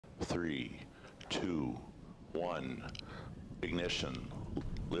3, 2, 1. Ignition.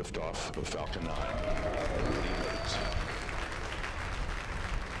 Liftoff of Falcon 9. Leads.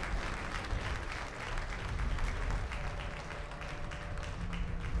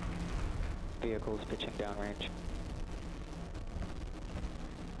 Vehicles pitching downrange.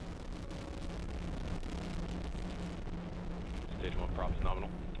 Stage 1 props nominal.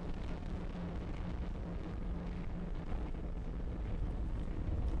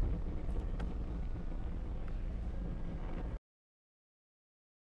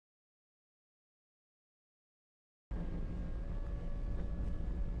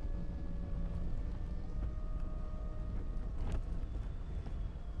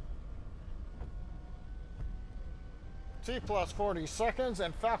 T plus 40 seconds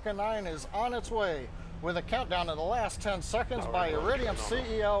and Falcon 9 is on its way with a countdown of the last 10 seconds by Iridium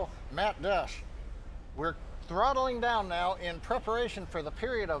CEO Matt Desch. We're throttling down now in preparation for the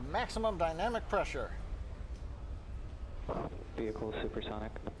period of maximum dynamic pressure. Vehicle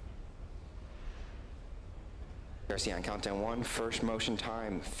supersonic. RC on countdown 1, first motion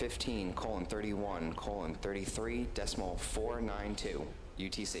time 15:31:33.492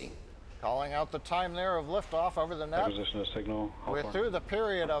 UTC. Calling out the time there of liftoff over the net. Acquisition of signal. We're through the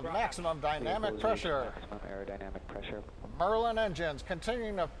period of maximum dynamic pressure. Maximum aerodynamic pressure. Merlin engines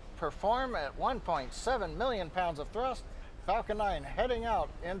continuing to perform at 1.7 million pounds of thrust. Falcon 9 heading out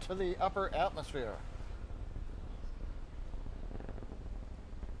into the upper atmosphere.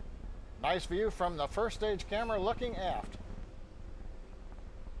 Nice view from the first stage camera looking aft.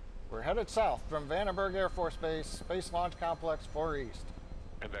 We're headed south from Vandenberg Air Force Base, Space Launch Complex 4 East.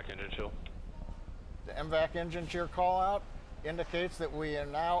 MVAC engine chill. The MVAC engine cheer call out indicates that we have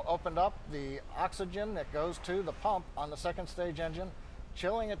now opened up the oxygen that goes to the pump on the second stage engine,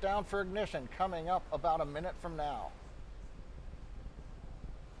 chilling it down for ignition coming up about a minute from now.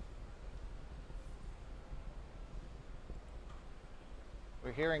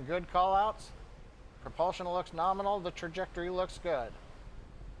 We're hearing good call outs. Propulsion looks nominal, the trajectory looks good.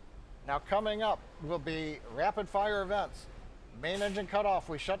 Now coming up will be rapid fire events. Main engine cutoff,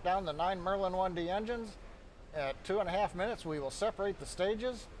 we shut down the 9 Merlin 1D engines. At 2.5 minutes, we will separate the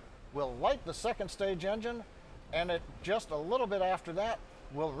stages. We'll light the second stage engine, and at just a little bit after that,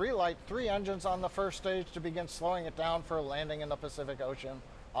 we'll relight 3 engines on the first stage to begin slowing it down for a landing in the Pacific Ocean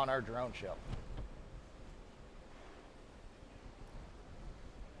on our drone ship.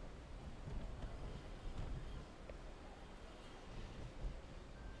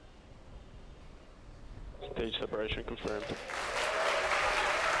 Stage separation confirmed.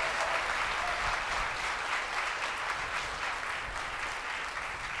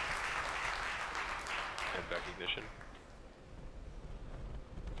 MVAC ignition.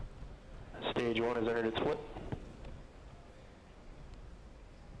 Stage 1 has entered its